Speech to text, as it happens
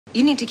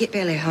You need to get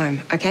Bailey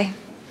home, okay?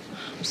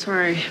 I'm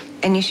sorry.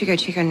 And you should go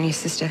check on your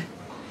sister.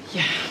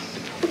 Yeah.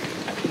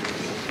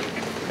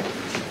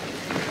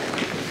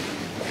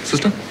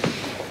 Sister?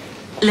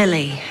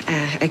 Lily,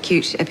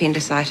 acute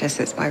appendicitis.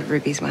 That's why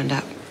Ruby's wound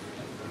up.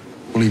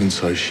 Well, even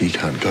so, she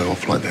can't go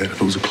off like that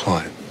if it was a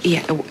client.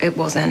 Yeah, it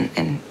wasn't,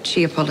 and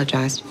she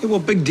apologised. Yeah, well,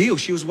 big deal.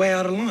 She was way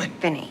out of line.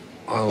 Vinny.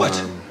 I'll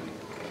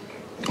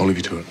leave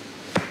you to it.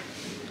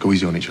 Go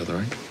easy on each other,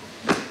 eh?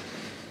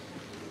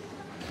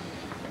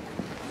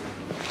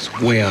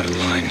 It's way out of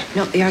line.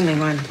 Not the only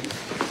one.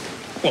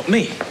 What,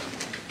 me?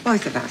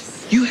 Both of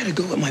us. You had a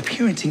go at my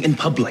parenting in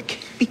public.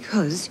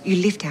 Because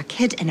you left our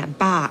kid in a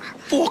bar.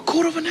 For a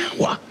quarter of an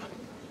hour.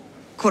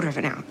 Quarter of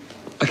an hour.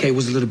 Okay, it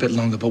was a little bit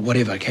longer, but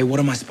whatever, okay? What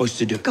am I supposed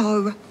to do?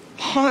 Go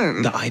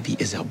home. The Ivy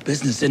is our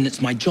business, and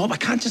it's my job. I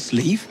can't just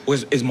leave. Or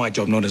is my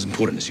job not as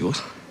important as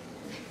yours?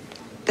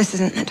 This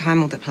isn't the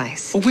time or the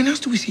place. Well, when else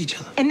do we see each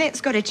other? And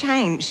that's got to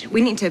change. We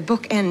need to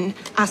book in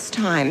us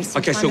times.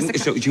 Okay, so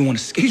do you want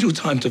to schedule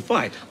time to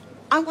fight?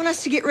 I want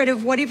us to get rid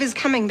of whatever's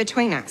coming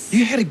between us.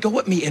 You had a go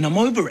at me, and I'm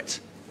over it.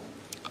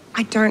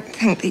 I don't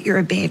think that you're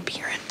a bad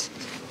parent.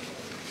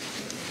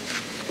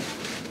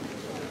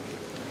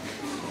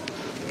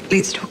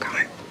 Let's talk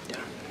home.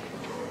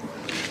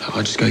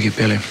 I'll just go get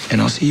Bailey,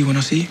 and I'll see you when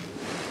I see you.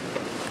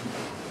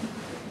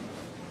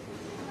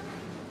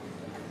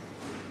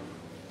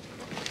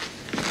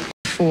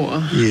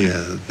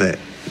 Yeah, that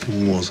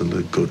wasn't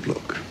a good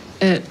look.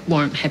 It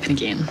won't happen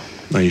again.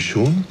 Are you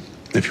sure?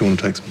 If you want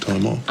to take some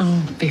time off.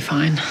 I'll be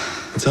fine.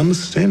 It's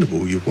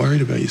understandable. You're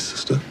worried about your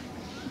sister.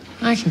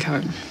 I can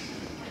cope.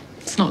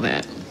 It's not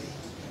that.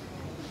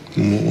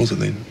 And what was it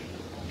then?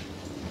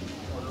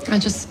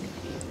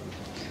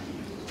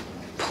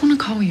 Poor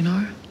Nicole, you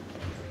know.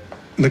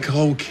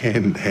 Nicole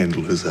can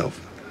handle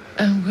herself.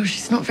 Well,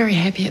 she's not very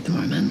happy at the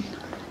moment.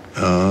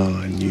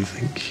 Oh, and you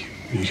think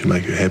you can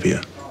make her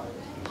happier?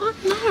 What?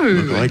 No.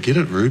 Look, I get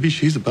it, Ruby.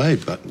 She's a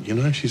babe, but, you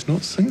know, she's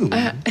not single.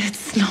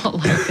 It's not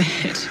like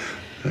that.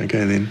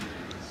 Okay, then.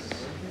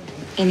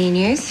 Any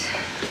news?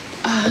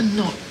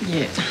 Not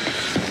yet.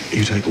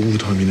 You take all the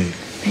time you need.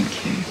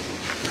 Thank you.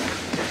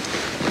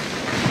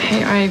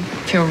 Hey, I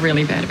feel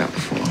really bad about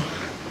before.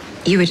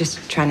 You were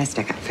just trying to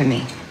stick up for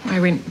me. I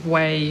went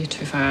way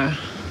too far.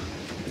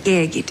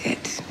 Yeah, you did.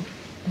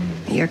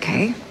 Are you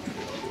okay?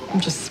 I'm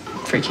just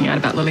freaking out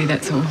about Lily,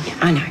 that's all. Yeah,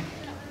 I know.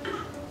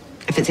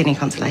 If it's any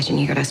consolation,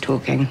 you got us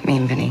talking, me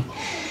and Vinny.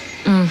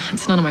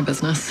 It's none of my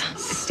business.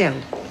 Still,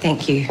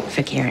 thank you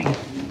for caring.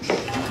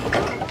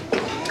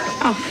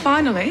 Oh,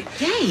 finally.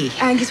 Yay.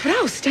 And guess what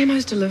else?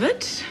 Damo's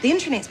delivered. The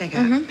internet's back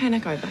up.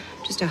 Panic over.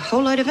 Just a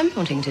whole load of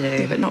importing to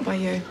do. Yeah, but not by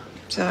you.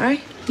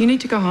 Sorry. You need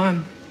to go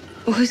home.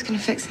 Well, who's going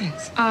to fix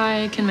things?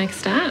 I can make a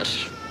start.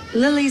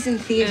 Lily's in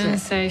theatre. In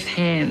safe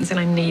hands, and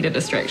I need a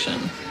distraction.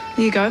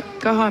 There you go.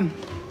 Go home.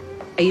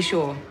 Are you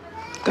sure?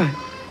 Go.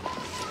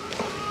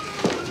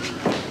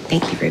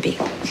 Thank you, Ruby.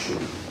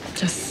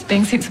 Just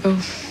being sensible.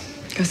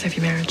 Go save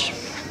your marriage.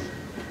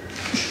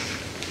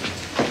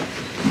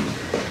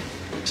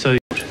 So,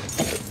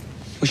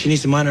 well, she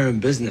needs to mind her own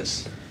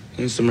business.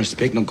 And some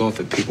respect, not go off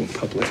at people in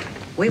public.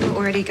 We were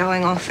already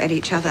going off at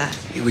each other.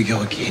 Here we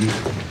go again.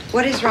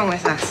 What is wrong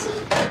with us?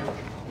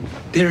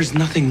 There is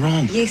nothing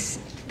wrong. Yes,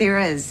 there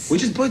is. We're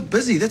just both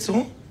busy, that's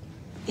all.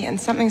 Yeah,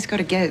 and something's got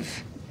to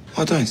give.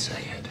 Oh, don't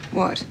say it.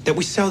 What? That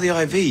we sell the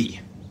IV.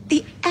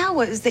 The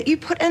hours that you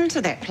put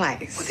into that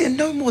place. Well, they're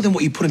no more than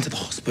what you put into the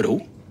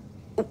hospital.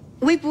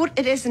 We bought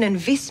it as an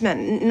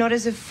investment, not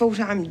as a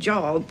full-time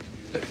job.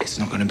 It's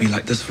not going to be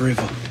like this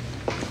forever.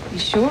 You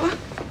sure?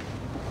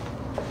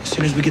 As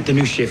soon as we get the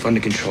new chef under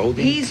control,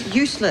 then... He's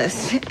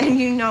useless, and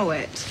you know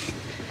it.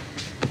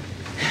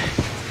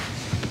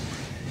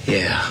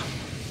 Yeah.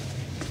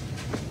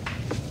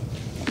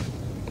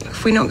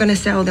 If we're not going to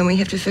sell, then we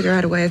have to figure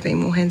out a way of being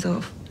more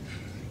hands-off.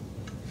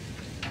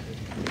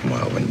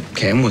 Well, when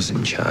Cam was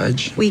in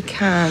charge... We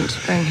can't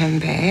bring him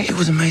back. It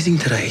was amazing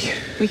today.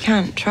 We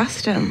can't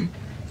trust him.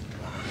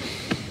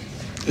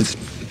 It's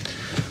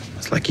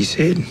like you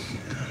said.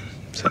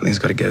 Something's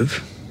got to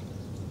give.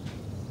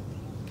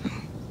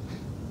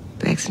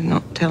 Beck's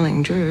not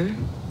telling Drew.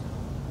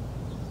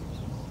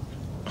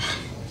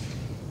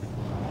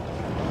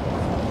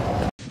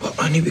 Well,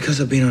 only because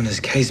I've been on his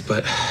case,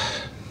 but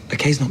the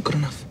case not good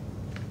enough.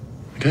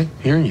 Okay,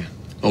 hearing you.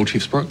 Old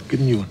chef's broke. Get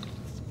a new one.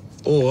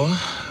 Or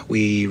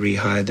we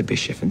rehire the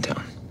best chef in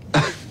town.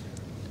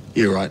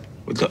 You're right.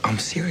 Look, I'm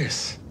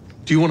serious.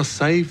 Do you want to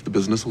save the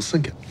business or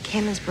sink it?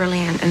 Cam is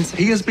brilliant, and so...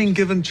 He has been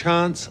given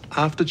chance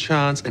after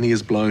chance, and he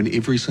has blown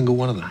every single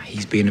one of them.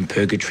 He's been in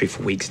purgatory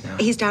for weeks now.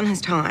 He's done his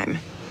time.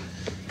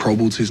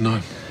 Probold says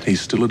no.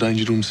 He's still a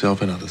danger to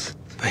himself and others.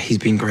 But he's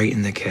been great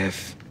in the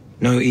caf.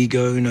 No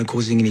ego, no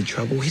causing any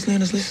trouble. He's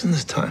learned his lesson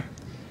this time.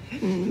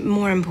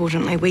 More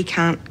importantly, we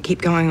can't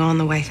keep going on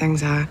the way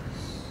things are.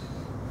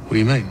 What do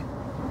you mean?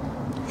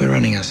 We're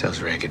running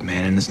ourselves ragged,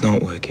 man, and it's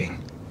not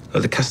working.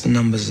 The custom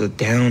numbers are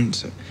down,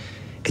 so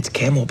it's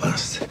Cam or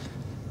bust.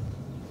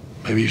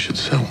 Maybe you should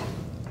sell.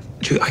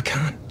 Drew, I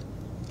can't.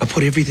 I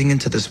put everything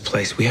into this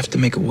place. We have to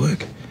make it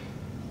work.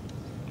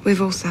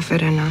 We've all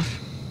suffered enough.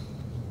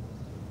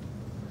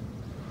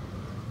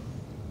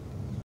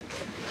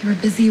 You're a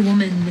busy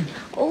woman.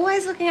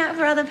 Always looking out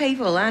for other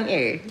people, aren't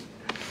you?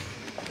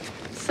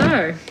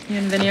 So, you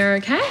and Vinny are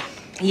okay?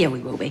 Yeah, we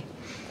will be.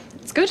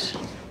 It's good.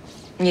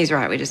 He's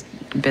right, we're just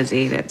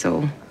busy, that's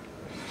all.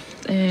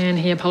 And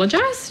he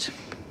apologised?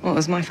 Well, it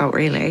was my fault,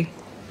 really.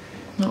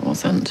 No, it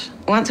wasn't.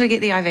 Once we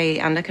get the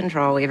IV under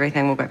control,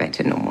 everything will go back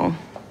to normal.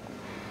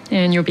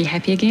 And you'll be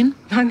happy again?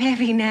 I'm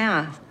happy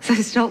now. So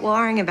stop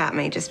worrying about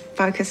me. Just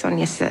focus on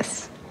your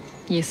sis.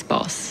 Yes,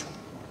 boss.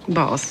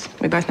 Boss.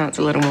 We both know it's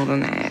a little more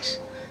than that.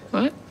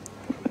 What?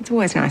 It's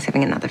always nice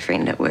having another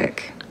friend at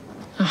work.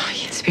 Oh,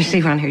 yes.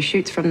 Especially one who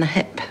shoots from the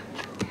hip.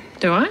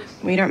 Do I?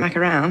 We don't muck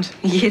around.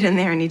 You get in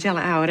there and you tell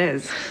it how it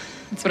is.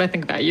 That's what I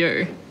think about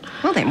you.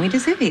 Well, then we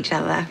deserve each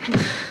other.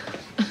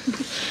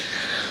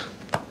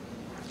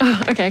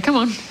 Oh, okay, come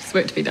on. There's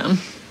work to be done.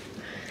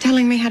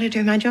 Telling me how to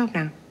do my job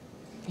now.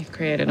 You've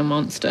created a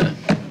monster.